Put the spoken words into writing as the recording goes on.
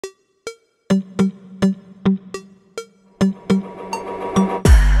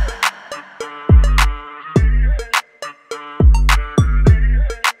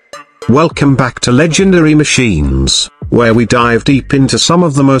Welcome back to Legendary Machines, where we dive deep into some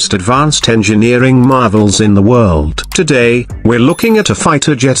of the most advanced engineering marvels in the world. Today, we're looking at a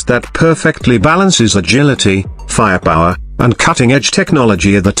fighter jet that perfectly balances agility, firepower, and cutting-edge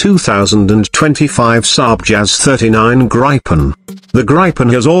technology of the 2025 Saab JAS 39 Gripen. The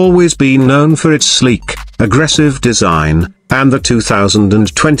Gripen has always been known for its sleek, aggressive design, and the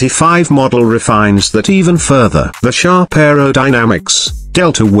 2025 model refines that even further. The sharp aerodynamics,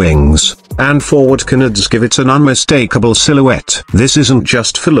 delta wings, and forward canards give it an unmistakable silhouette. This isn't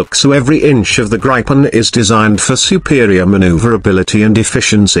just for looks, so every inch of the Gripen is designed for superior maneuverability and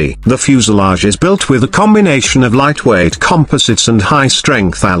efficiency. The fuselage is built with a combination of lightweight composites and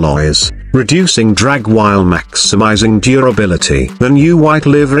high-strength alloys, reducing drag while maximizing durability. The new white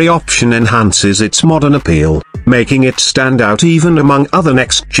livery option enhances its modern appeal, making it stand out even among other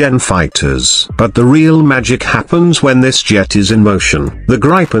next-gen fighters. But the real magic happens when this jet is in motion. The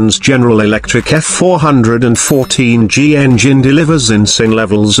Gripen's General Electric F414G engine delivers insane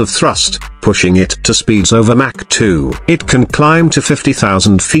levels of thrust, pushing it to speeds over Mach 2. It can climb to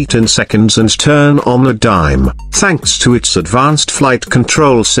 50,000 feet in seconds and turn on a dime, thanks to its advanced flight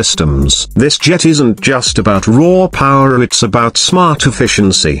control systems. This jet isn't just about raw power, it's about smart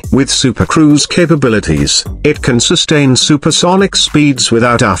efficiency. With Supercruise capabilities, it can sustain supersonic speeds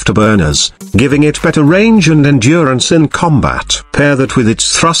without afterburners, giving it better range and endurance in combat. Pair that with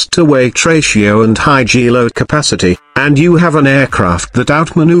its thrust-to-weight ratio and high G-load capacity, and you have an aircraft that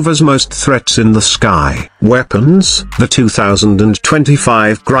outmaneuvers most threats in the sky. Weapons: the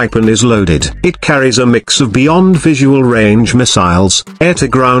 2025 Gripen is loaded. It carries a mix of beyond visual range missiles,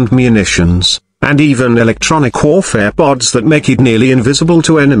 air-to-ground munitions, and even electronic warfare pods that make it nearly invisible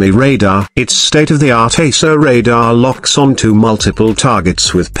to enemy radar. Its state-of-the-art AESA radar locks onto multiple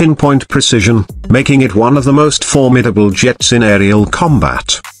targets with pinpoint precision, making it one of the most formidable jets in aerial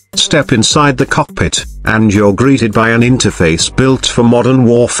combat. Step inside the cockpit, and you're greeted by an interface built for modern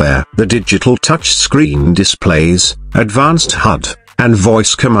warfare. The digital touchscreen displays, advanced HUD, and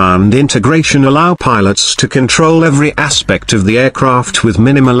voice command integration allow pilots to control every aspect of the aircraft with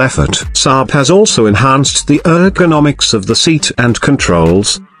minimal effort. Saab has also enhanced the ergonomics of the seat and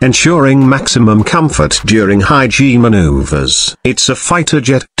controls, ensuring maximum comfort during high-G maneuvers. It's a fighter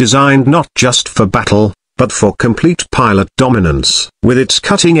jet designed not just for battle, but for complete pilot dominance. With its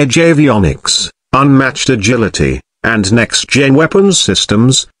cutting-edge avionics, unmatched agility, and next-gen weapons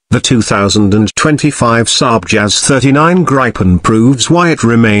systems, the 2025 Saab JAS 39 Gripen proves why it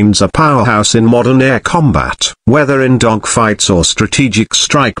remains a powerhouse in modern air combat. Whether in dogfights or strategic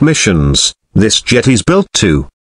strike missions, this jet is built to